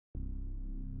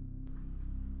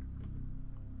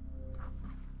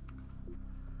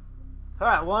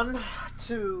Alright, 1,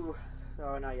 2.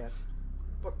 Oh, not yet.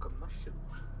 Buckle my shoes.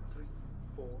 3,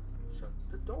 4. Shut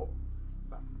the door.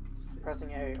 5, 6.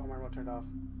 Pressing A. Oh, my remote turned off.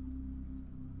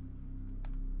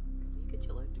 You get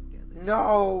your life together.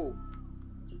 No!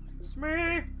 It's me!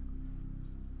 I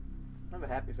have a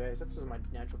happy face. That's just my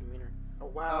natural demeanor. Oh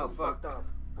wow, Oh, fuck. fucked up.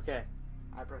 Okay.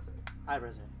 I press it. I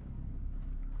press it.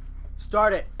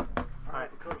 Start it! Alright,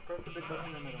 press the big button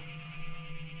in the middle.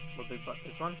 What big butt?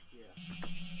 This one? Yeah.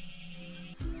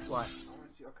 Why? I want to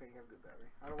see. Okay, you have good battery.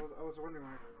 I was wondering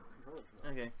why the controller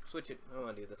came Okay, switch it. I don't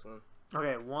want to do this one.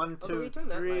 Okay, 1, Although 2, you turn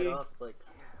that 3. light off, it's like...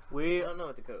 I We. don't know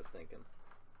what Dakota was thinking.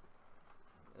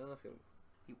 I don't know if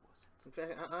He wasn't. In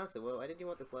fact, honestly, well, why did you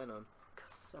want this light on?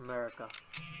 America.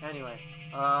 Anyway,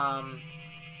 Nah.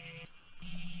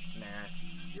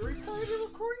 You restarted the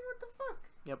recording? What the fuck?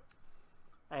 Yep.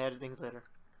 I edit things later.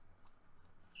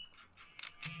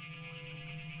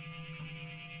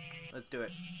 Let's do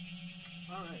it.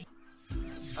 Alright.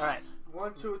 Alright.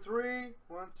 1, 2, 3.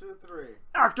 1, 2, 3.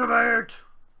 Activate!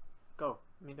 Go.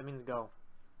 That means go.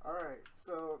 Alright,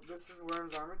 so this is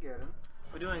Worms Armageddon.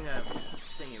 We're doing a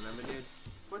thingy, remember, dude?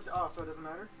 What the, oh, so it doesn't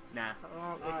matter? Nah.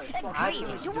 Alright, I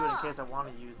just do it in case I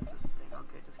want to use the thing.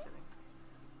 Okay, just kidding.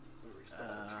 we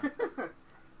restarted.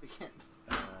 We can't.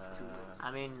 It's too late.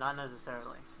 I mean, not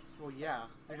necessarily. Well, yeah.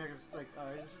 They're not just like,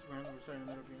 alright, this is Worms, we're starting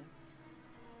the middle game.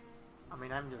 I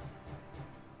mean, I'm just...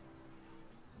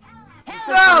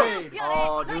 No!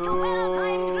 Oh, Like a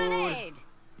well-timed dude! grenade.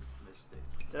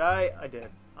 Did I? I did.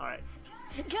 Alright.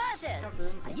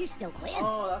 Curses! Are you still clean?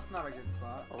 Oh, that's not a good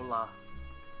spot. Hola.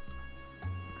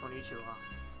 Konnichiwa.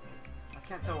 I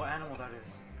can't tell what animal that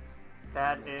is.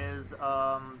 That is,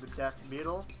 the death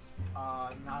beetle.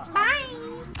 Not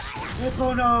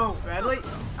Hippo, no! Bradley?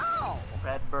 Oh!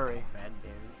 Bradbury.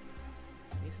 Bradbury.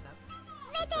 Can you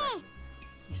stop?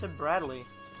 You said Bradley.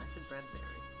 I said Bradbury.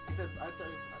 He said, I heard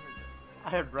I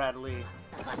heard Bradley.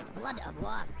 First blood of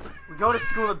war. We go to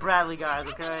school with Bradley, guys,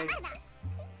 okay?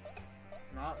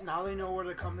 that. Now they know where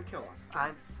to come to kill us.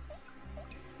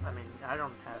 I mean, I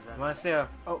don't have that. You want to say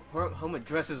our home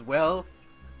address as well?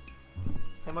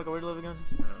 Hey, Michael, where do you live again?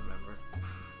 I don't remember.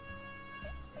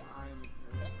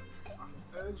 I'm on this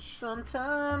edge.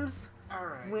 Sometimes,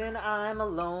 Alright. when I'm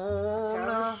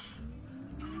alone...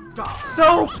 Tavish.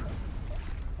 Soap!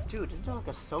 Dude, isn't there like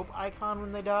a soap icon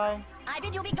when they die? I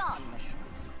bid you be gone.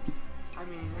 I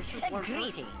mean, it's just one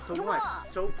Greetings. person. So what?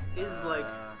 Soap is like...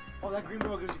 Oh, that green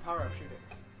ball gives you power up. Shoot it.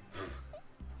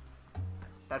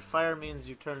 That fire means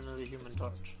you turn into the Human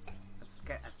Torch.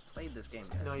 Okay, I've played this game,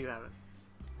 guys. No, you haven't.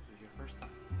 This is your first time.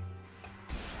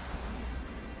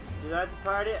 Do that to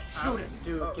party? Shoot it.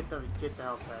 Dude, Oh. get the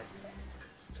health back.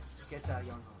 Get that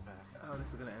young girl back. Oh, this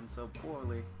is gonna end so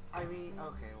poorly. I mean,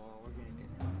 okay, well, we're gonna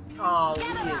get Oh, Get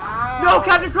him. idiot. No,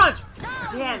 Captain Crunch!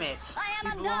 Zones! Damn it. I He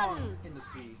am belongs undone. in the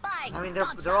sea. By I mean,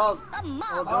 God, they're all... a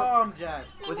marvel. Oh, I'm dead.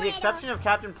 With the exception of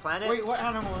Captain Planet... Wait, what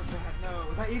animal was that? No,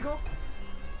 was that eagle?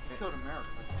 Killed America.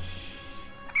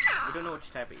 We don't know which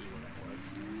type of evil that was.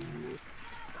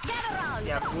 Get around.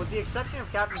 Yeah, with the exception of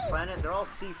Captain Planet, they're all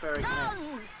seafaring men.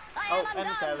 Zones! I Oh, am and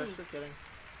undone. Tavish, just kidding.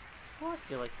 Well, I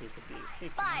feel like he could be.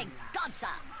 By God, sir,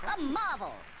 a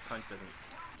marvel. Punch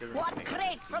doesn't What make crate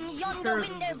sense. from yonder There's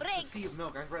window the breaks? sea of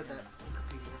milk. I've read that.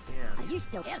 Yeah. Are you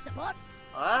still air support?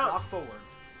 I don't... Walk forward.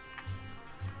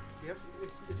 Yep,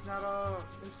 it's not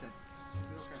instant.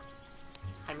 It's okay.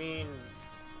 I mean...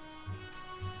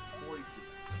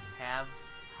 Have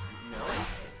no.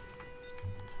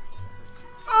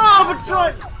 Oh, but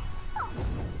choice!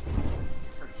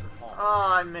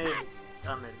 Oh, I made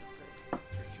mistakes.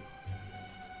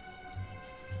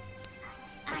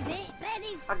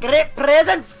 A great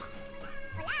presents!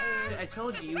 I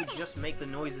told you you'd just make the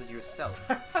noises yourself.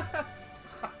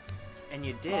 And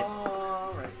you did.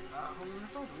 Alright. Home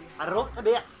missile? I wrote to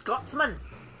be a Scotsman.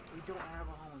 We don't have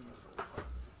a home missile.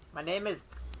 My name is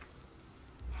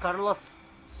Carlos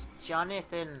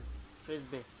Jonathan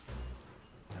Frisbee.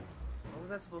 What was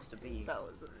that supposed to be? That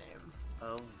was the name.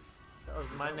 Of That was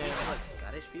my Is name. that what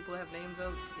Scottish people have names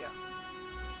of? Yeah.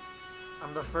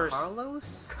 I'm the first.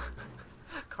 Carlos?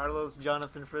 Carlos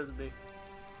Jonathan Frisbee.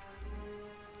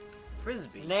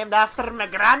 Frisbee? Named after my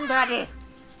granddaddy.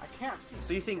 I can't see.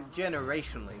 So you think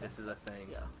generationally this is a thing?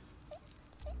 Yeah.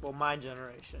 Well, my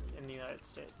generation in the United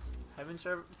States. Haven't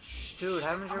you ever... Dude,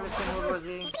 haven't you ever seen World War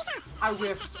Z? I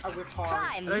whiffed. I whiffed hard.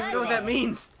 Try I don't even know what that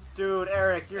means! Dude,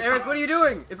 Eric, you're... Eric, what are you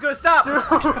doing? It's gonna stop!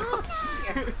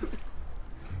 Dude!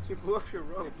 You blew up your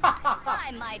rope.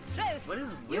 By my troth, What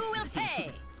is you whiff will mean?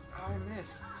 pay. I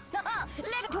missed. Let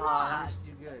it Ah, war. I missed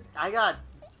you good. I got...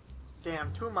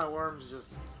 Damn, 2 of my worms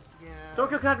just... Yeah. Don't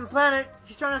kill Captain Planet!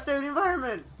 He's trying to save the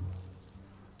environment!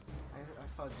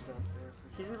 fudged up there.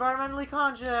 He's environmentally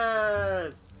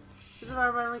conscious. He's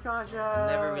environmentally conscious.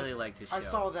 Never really liked his show. I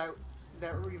saw that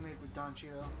remake with Don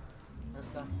Cheadle.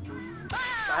 That's good.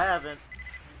 I haven't.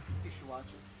 You should watch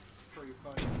it. It's pretty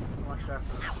funny. Watch that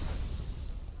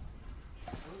first.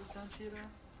 What was Don Cheadle?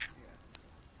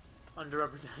 Yeah.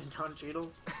 Underrepresented Don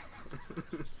Cheadle.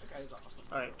 That guy is awesome.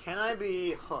 Alright, can I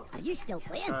be hooked? Are you still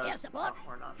playing air support?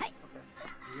 Or not? Hey. Okay.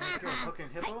 You're gonna kill Hook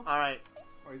and Hippo? Alright.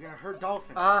 Or you're gonna hurt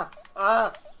Dolphin? I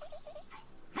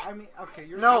mean, okay,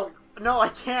 you're No, no, I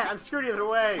can't. I'm screwed either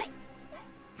way.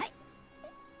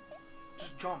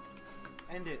 Just jump.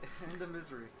 End it. End the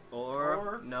misery.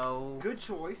 Or no. Good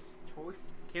choice.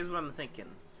 Here's what I'm thinking.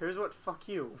 Here's what. Fuck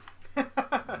you.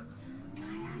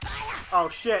 Oh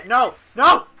shit! No!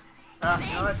 No! You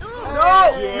know what? No!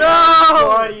 Yeah,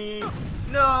 No! buddy.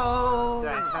 No!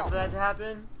 Did I intend for that to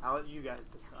happen? I'll let you guys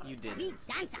decide. You did. Big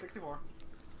dancer. 64.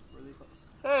 Really close.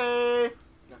 Hey!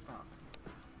 That's not.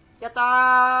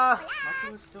 Yatta!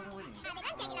 Michael is still winning.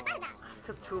 It's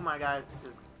because two of my guys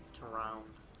just drowned.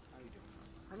 How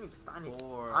you doing?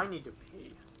 Or- I need to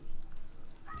pee.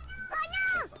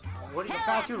 What are you,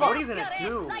 That's dude? what- What are you gonna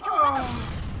do? Oh,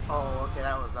 Oh, okay,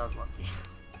 that was lucky.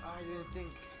 I didn't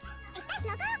think.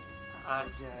 I'm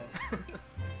Dead. I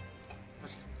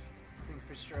think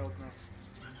Fitzgerald's next.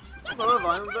 Lower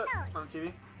volume a bit on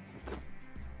TV.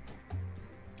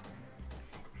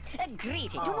 Greeting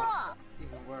to Oh. war.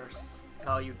 Even worse.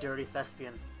 Oh, you dirty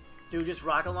thespian. Dude, just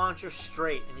rocket launcher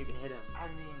straight and you can hit him. I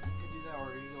mean, you could do that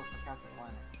or you go for Captain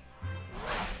Planet.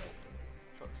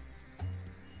 Choices.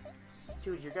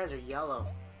 Dude, your guys are yellow.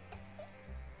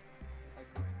 Like,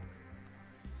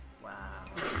 Wow.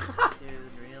 Dude,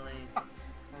 really?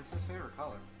 that's his favorite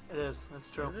color. It is. That's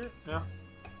true. Is it? Yeah. Wow,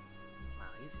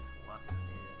 he's just walking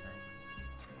stereotype.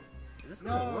 Is this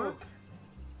gonna work?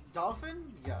 Dolphin?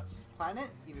 Yes. Planet?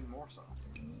 Even more so.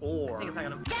 I Or think it's not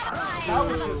gonna. That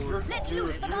was just your Let fault.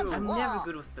 loose the gods of I'm war. never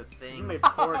good with the you thing. made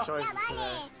poor choices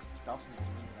today. Dolphin.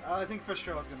 I think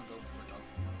Fitzgerald's gonna go for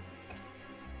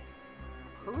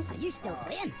Dolphin. Who's Are you still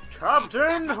playing?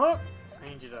 Captain Hook? I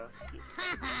need you to.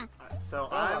 Alright, so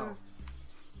I'm.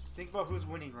 Think about who's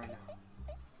winning right now.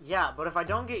 Yeah, but if I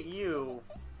don't get you,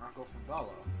 I'll go for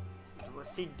Bello.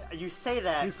 see, you say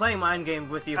that. He's playing mind games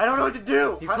with you. I don't know what to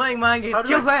do. He's playing mind how games.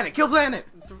 do Kill I- planet! Kill planet!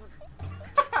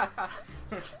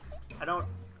 I don't.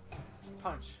 Just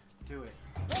punch. Do it.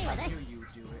 Play I with knew us. you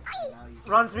would do it. Now you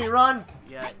Run, Smee, run!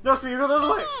 Yeah, No, Smee, you go the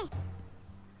other way! I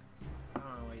don't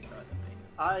know why you thought that thing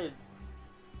was I.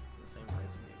 the same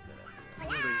place would be a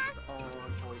good idea. Oh,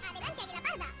 choice.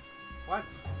 What?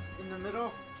 In the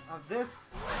middle of this?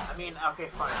 I mean, okay,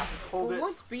 fine. I'll just hold For it.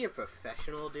 once, be a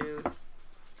professional, dude.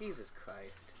 Jesus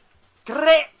Christ.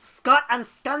 Great Scott and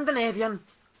Scandinavian!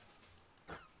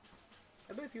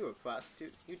 I bet if you were a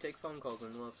prostitute, you'd take phone calls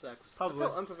when you have sex. Probably.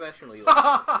 That's how unprofessional you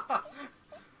are.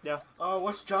 Yeah. Oh,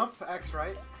 what's jump? X,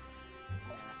 right?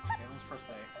 Yeah. Okay, let's press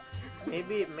A.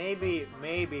 Maybe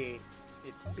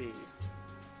it's B.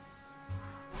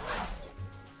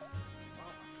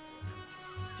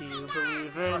 Do you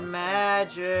believe in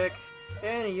magic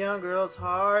in a young girl's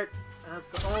heart? That's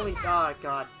the only. Oh,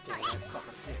 god damn it.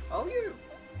 Oh,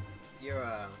 your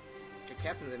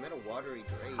captain's in a watery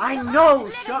grave. I know!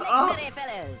 Let Shut us up! make merry,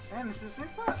 fellows. And this is the same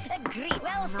spot. Agreed.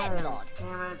 Well said, my lord.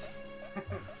 Damn it.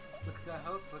 Look at that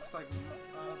health. Looks like.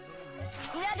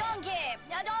 A donkey!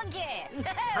 A donkey!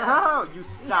 Oh, you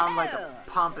sound like a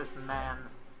pompous man.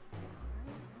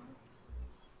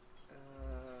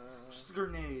 Just a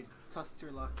grenade. Test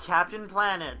your luck. Captain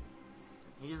Planet.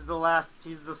 He's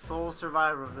the sole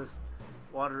survivor of this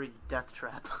watery death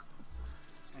trap.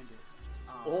 End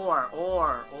it. Or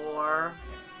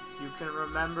you can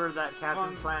remember that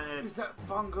Captain Planet Is that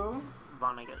Bongo?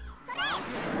 Vonnegut.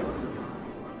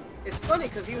 It's funny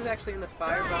because he was actually in the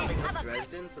firebombing of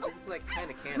Dresden, so this is like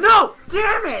kind of canon. No!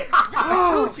 Damn it!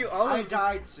 I told you all I of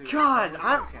died soon. God, so it's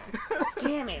I'm. okay.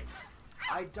 Damn it!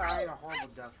 I died a horrible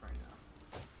death right now.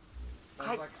 That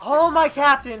was like All my 67.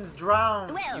 captains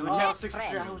drowned. Well, Oh, let's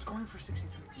 63. friend. I was going for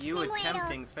 63. You were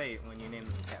tempting fate when you named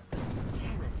them captains.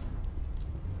 Damn it!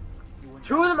 You went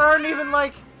Two of them aren't even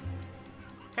like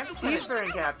Captain Planet, seafaring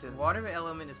captains. water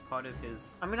element is part of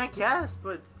his. I mean, I guess,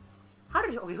 but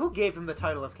who gave him the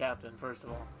title of captain? First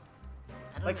of all,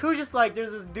 I don't like know. who's just like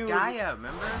there's this dude. Gaia,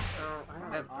 remember? Oh, I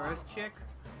don't That know. Earth chick?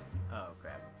 Oh,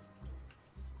 crap.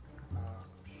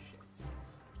 shit.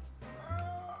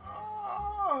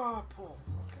 Oh, pull.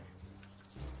 Okay.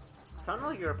 Sounded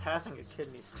like you were passing a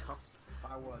kidney stone.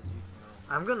 If I was, you'd know.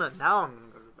 I'm gonna go to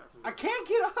the bathroom. I can't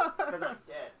get up! Because I'm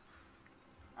dead.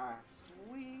 Alright,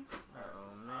 sweet.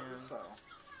 Oh, man. So.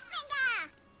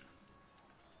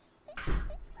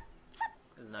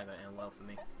 This is not not gonna end well for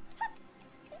me.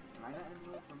 Might not end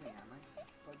well for me. I might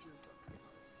fudge this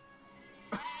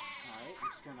up. Alright, I'm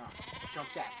just gonna jump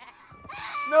that.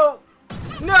 No!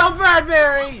 No,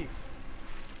 Bradbury!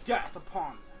 Death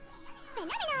upon them.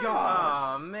 Yes!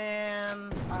 Oh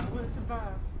man. I will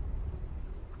survive.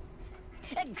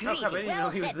 A greeting. I didn't know Well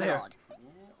he was said, there. Lord. Yeah,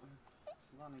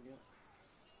 I'm gonna get.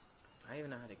 I don't even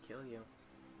know how to kill you.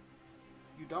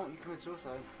 You don't, you commit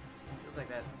suicide. Feels like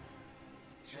that.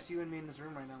 It's just you and me in this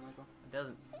room right now, Michael. It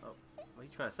doesn't. Oh, what are you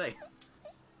trying to say?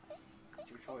 It's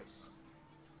your choice.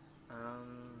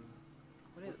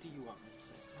 What do you want me to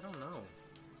say? I don't know.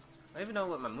 I don't even know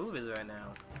what my move is right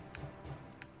now.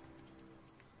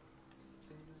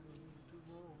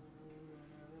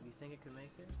 You think it could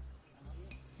make it?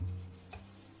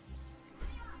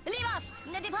 Leave us!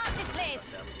 Depart this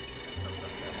place!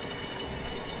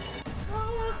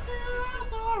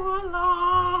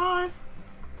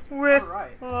 With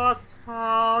Alright. a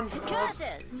sound of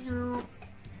Curses! you.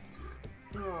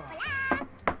 Ugh.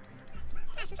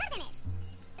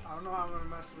 I don't know how I'm gonna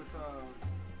mess with,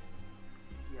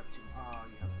 you have two. Oh,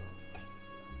 you have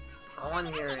both. All I'm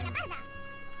hearing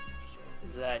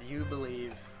is that you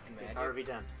believe in Magic? Harvey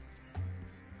Dent.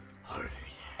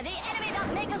 The enemy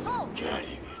does make assault!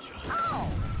 Ow!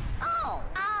 Ow!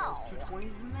 Ow! 220s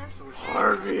in there, so it's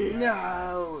Harvey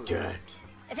No! Dent.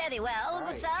 Very well, good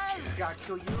Alright. sirs. Gotta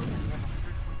kill you, and you have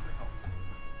 123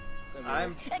 health.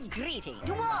 I'm A greeting. And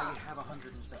now you Dwarf! have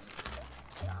 107.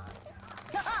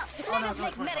 Let us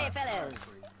make merry,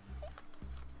 fellows.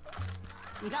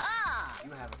 Ah!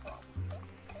 You have a problem.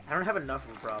 I don't have enough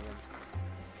of a problem.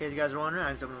 In case you guys are wondering,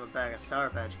 I just opened up a bag of Sour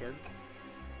Patch Kids.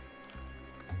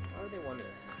 Why would they wonder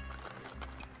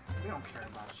that? We don't care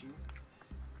about you.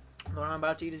 The one I'm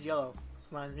about to eat is yellow.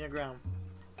 Reminds me of Graham.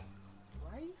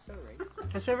 Why are you so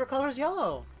racist? His favorite color is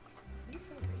yellow. Why are you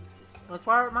so racist? That's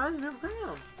why it reminds me of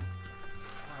Graham.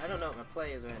 I don't know what my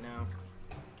play is right now.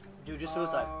 Dude, just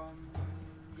suicide.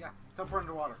 Yeah. Teleport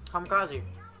underwater. Kamikaze.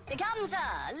 Come, sir,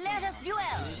 let us duel.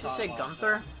 Did you just say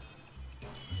Gunther?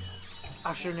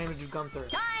 I should have named you Gunther.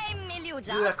 Time eludes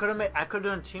Dude, I us. could have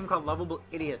done a team called Lovable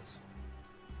Idiots.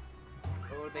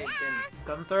 What would they have been?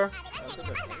 Gunther? Gunther the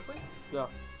Penguin? Yeah.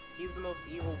 He's the most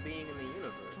evil being in the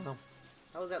universe. No.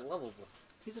 How is that lovable?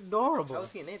 He's adorable. How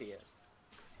is he an idiot?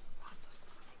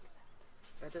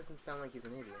 That doesn't sound like he's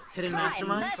an idiot. Hidden Crime,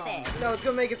 Mastermind? mercy. No, it's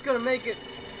gonna make it. It's gonna make it.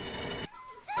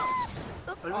 Oops.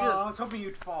 What if Oh, he I just- was hoping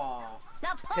you'd fall. The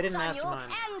pox Hidden on you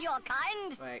mastermind. and your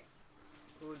kind. Like,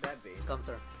 who would that be?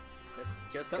 Gunther. That's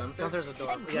just Gunther. Gunther's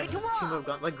adorable. A Yeah, he's a great team of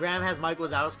Gunther. Like Graham has Mike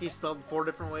Wazowski spelled 4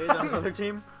 different ways on his other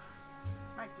team.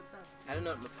 I don't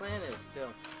know what my plan is still.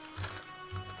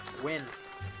 Win.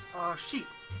 Sheep.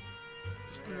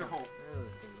 Just in your hole. That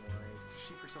doesn't seem wise.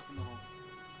 Sheep yourself in the hole.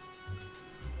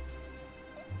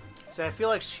 So I feel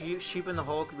like sheep in the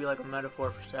hole could be like a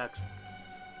metaphor for sex.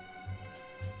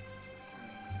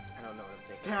 I don't know what I'm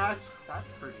thinking. That's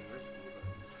pretty risky.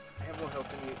 I have more help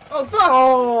than you. Oh fuck!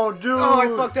 Oh, dude! Oh, I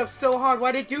fucked up so hard.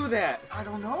 Why'd it do that? I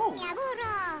don't know. I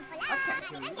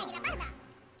can't kill you.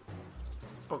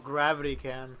 But gravity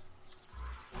can.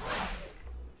 I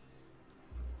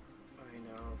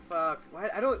know. Fuck. Why?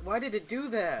 I don't. Why did it do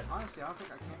that? Honestly, I don't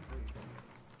think I can kill you.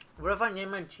 What if I name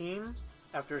my team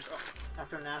after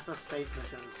NASA space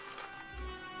missions?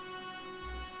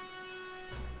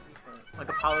 Like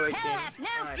Apollo 18, Pass no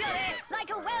Alright, fury that's like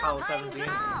a alright. Apollo well-timed 17.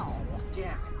 growl.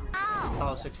 Damn. Ow!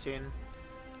 Apollo 16, and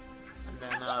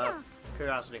then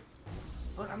Curiosity.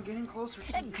 But I'm getting closer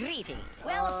to A greeting.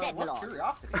 Well said, my what lord.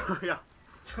 curiosity? Yeah.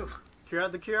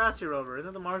 The Curiosity rover, isn't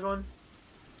it the Mars one?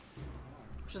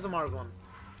 Which is the Mars one?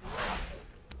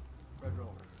 Red rover.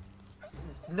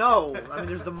 No! I mean,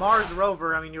 there's the Mars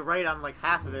rover. I mean, you're right on like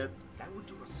half of it. That would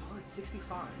do a solid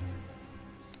 65.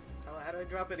 How do I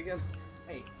drop it again?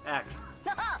 Hey, X.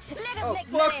 Let us Oh, make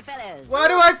fuck. merry, fellows. Why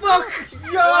do I fuck?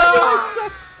 Yo, I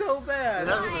suck so bad.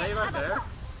 That was the right there?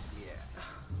 Yeah.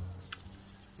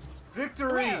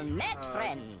 victory! Well met,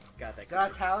 friend. God, that. Did I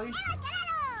tally?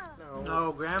 No.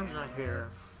 No, Graham's not here.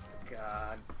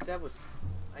 God, that was.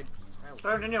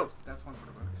 Going to new. That's one for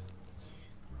the books.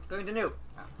 Going to new.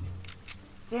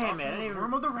 Damn it! I didn't even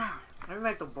Worm of the round. I didn't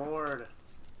make the board.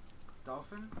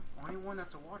 Dolphin, only one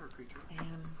that's a water creature.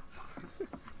 Man.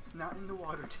 Not in the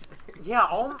water today. Yeah,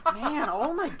 all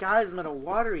my guys met a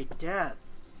watery death.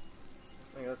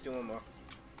 Okay, let's do one more.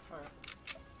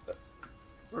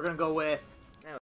 We're gonna go with